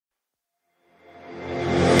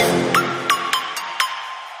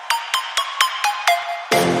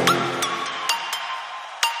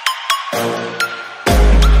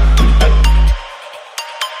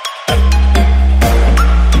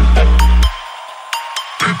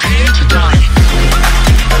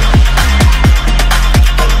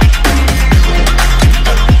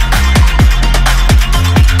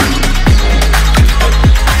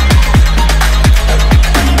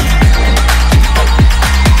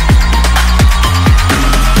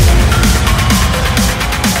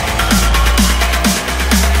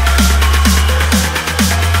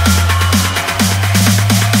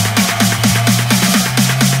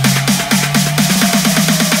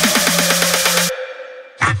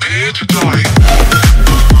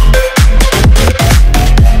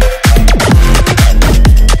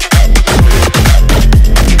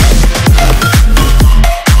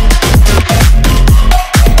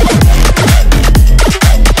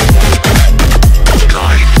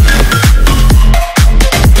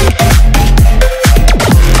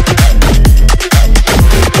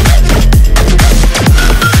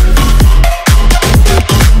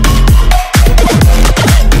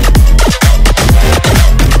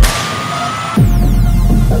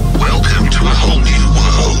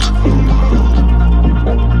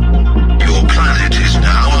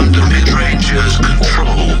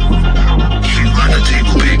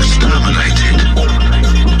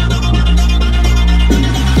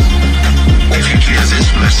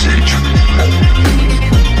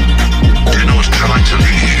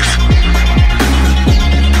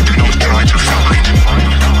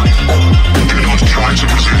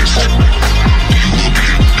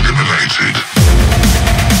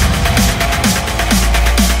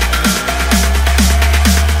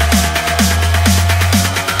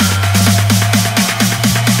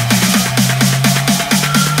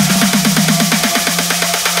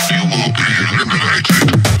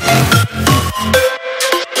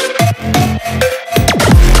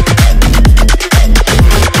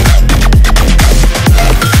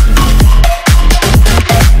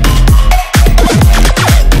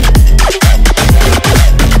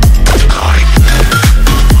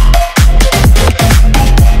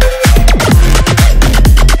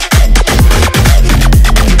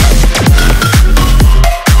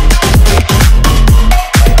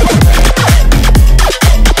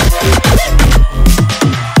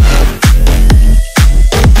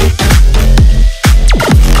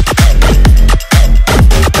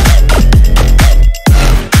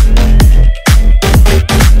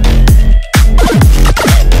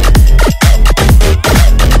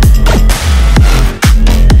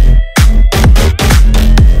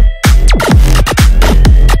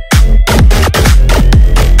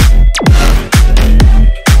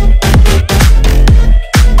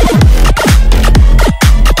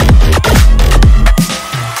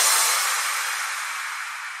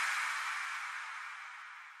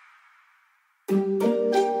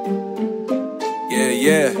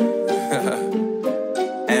Yeah.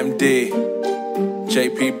 MD,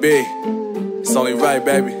 JPB, it's only right,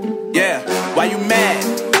 baby. Yeah, why you mad?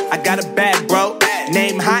 I got a bag, bro.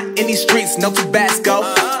 Name hot in these streets, no Tabasco.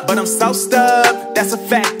 But I'm so stubbed, that's a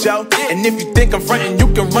fact, yo. And if you think I'm frontin', you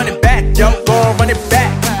can run it back, yo. Go on, run it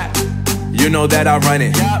back. You know that I run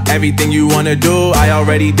it. Everything you wanna do, I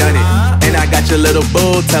already done it. And I got your little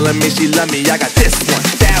boo telling me she love me. I got this one,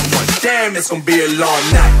 that one. Damn, it's gonna be a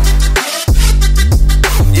long night.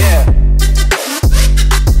 Yeah.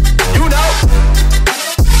 You know.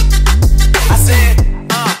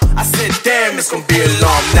 I said, damn, it's gonna be a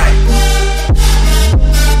long night.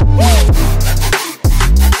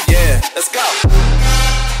 Yeah, let's go.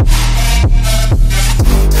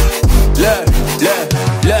 Look.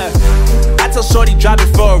 I told shorty drop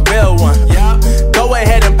it for a real one. Yeah. Go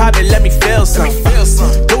ahead and pop it, let me feel some.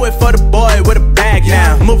 Do it for the boy with a bag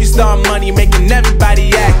now. Movie star money making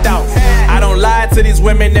everybody act out. I don't lie to these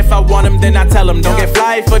women, if I want them then I tell them. Don't get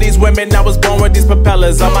fly for these women, I was born with these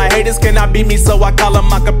propellers. All my haters cannot beat me, so I call them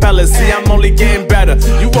acapellas. See, I'm only getting better,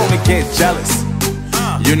 you only get jealous.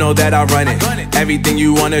 You know that I run it. Everything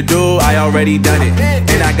you wanna do, I already done it.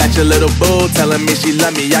 And I got your little boo telling me she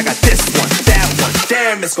love me. I got this one, that one.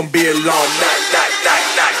 Damn, it's gonna be a long night.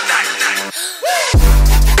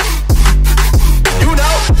 You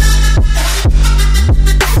know,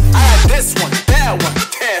 I got this one, that one.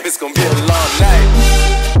 Damn, it's gonna be a long night.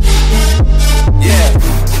 Yeah.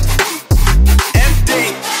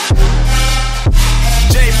 MD,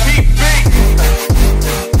 JPB.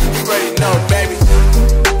 You already know, baby.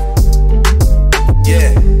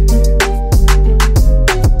 Yeah.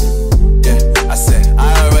 Yeah, I said, I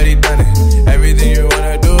already done it. Everything you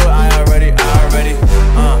wanna do, I already.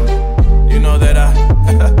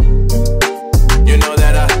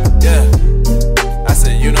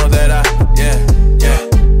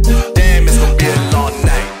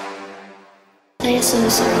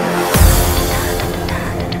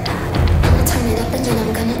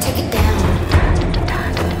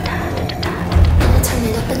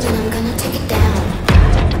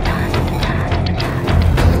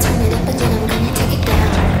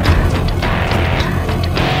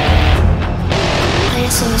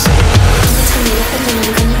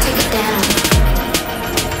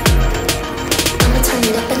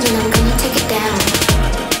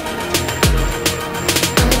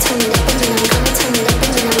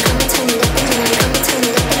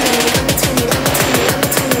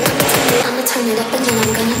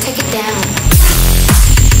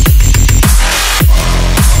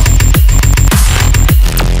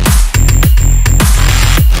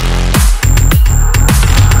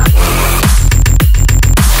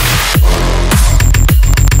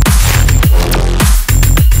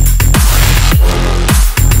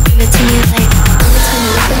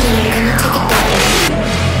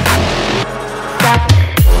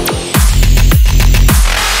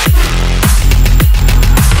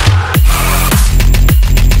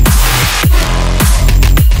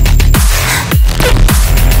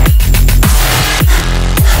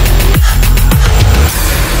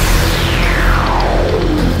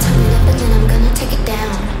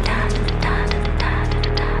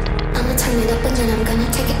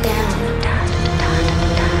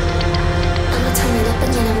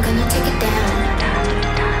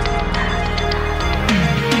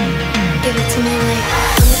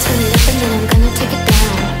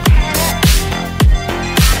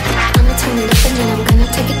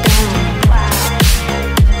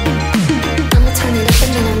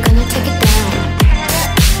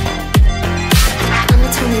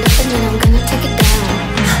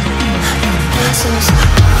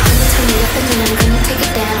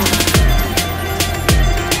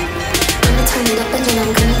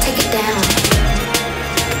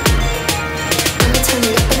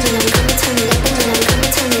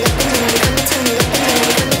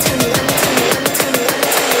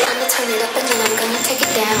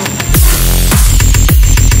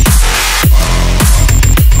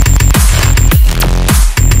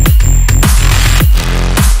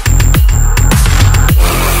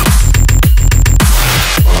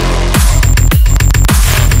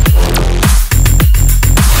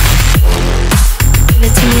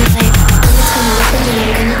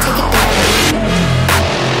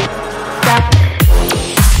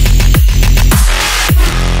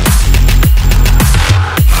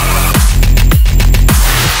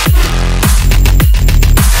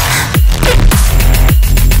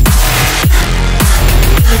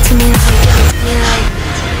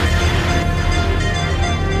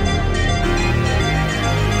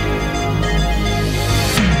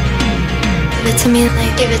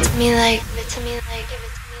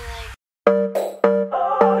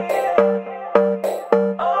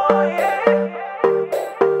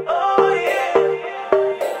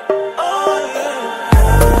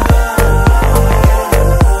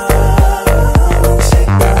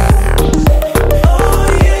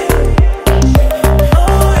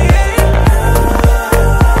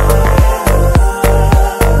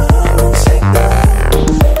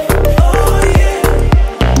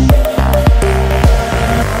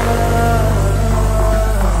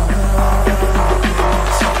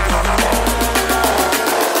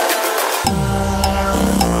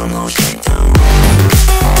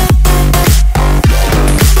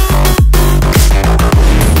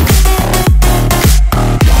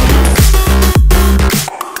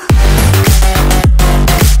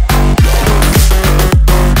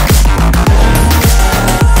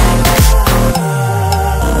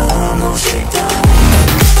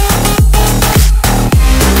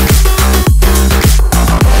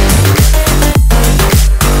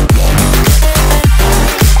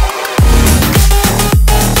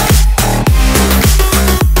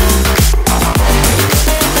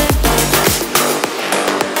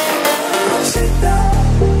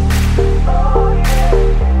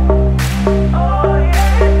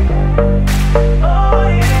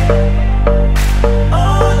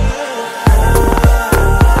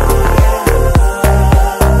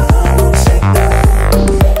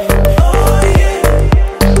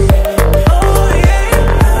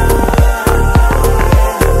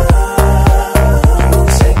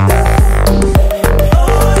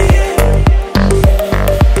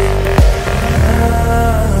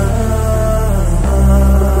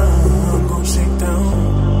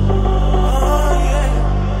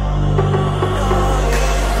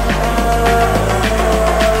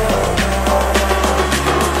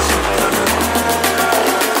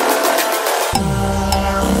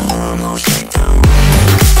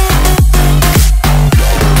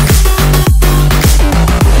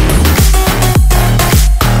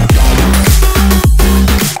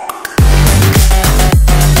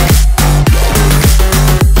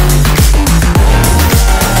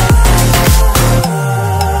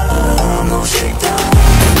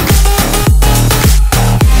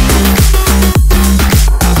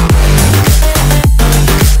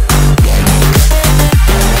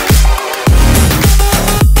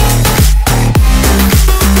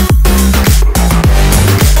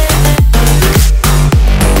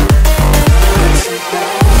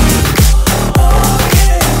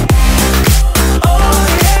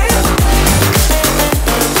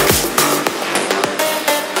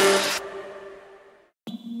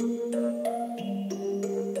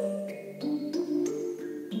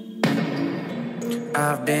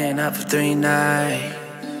 been up for 3 nights.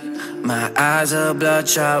 My eyes are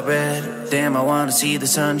bloodshot red. Damn, I wanna see the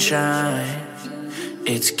sunshine.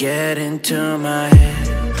 It's getting to my head.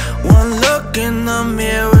 One look in the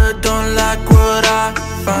mirror, don't like what I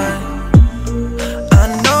find. I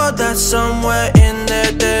know that somewhere in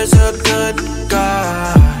there there's a good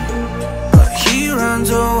guy, but he runs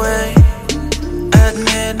away at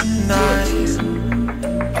midnight.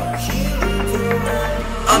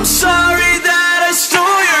 I'm sorry that I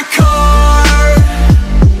stole your car.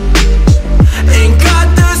 Ain't got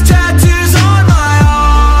those tattoos on my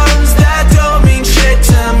arms that don't mean shit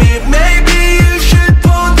to me. Maybe you should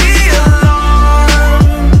pull the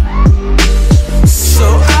alarm, so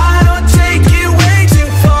I don't take it way too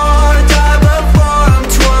far. Die before I'm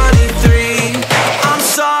 23. I'm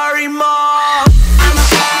sorry, Mom. I'm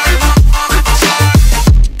sorry, Mom.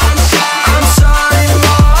 I'm sorry,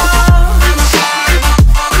 Mom.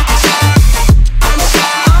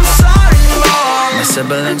 I'm sorry, Mom. My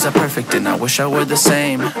siblings are perfect and I wish I were the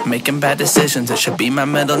same. Making bad decisions, it should be my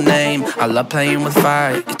middle name. I love playing with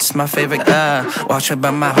fire, it's my favorite. Watch me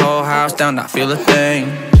burn my whole house down, not feel a thing.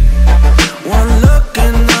 One look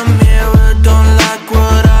in the mirror, don't like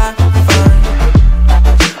what I find.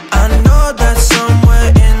 I know that somewhere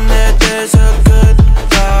in there there's a good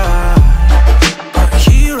guy, but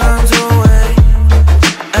he runs away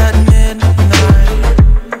at midnight.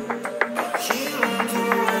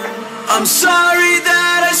 I'm sorry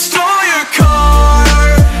that I stole your car.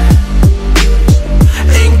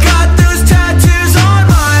 Ain't got those tattoos on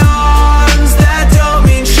my arms that don't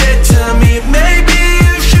mean shit to me. Maybe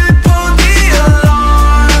you should pull the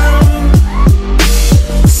alarm,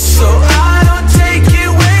 so I don't take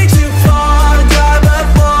it way too far. Die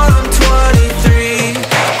before I'm 23.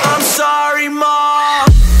 I'm sorry, Mom.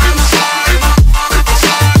 I'm sorry, Mom.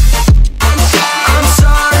 I'm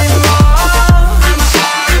sorry, Mom.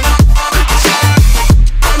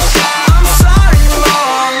 I'm sorry,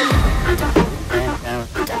 Mom.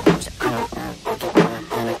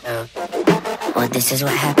 Well, this is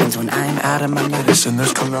what happens when I'm out of my medicine.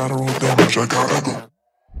 There's collateral damage, I gotta go.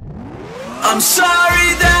 I'm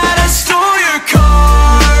sorry that I stole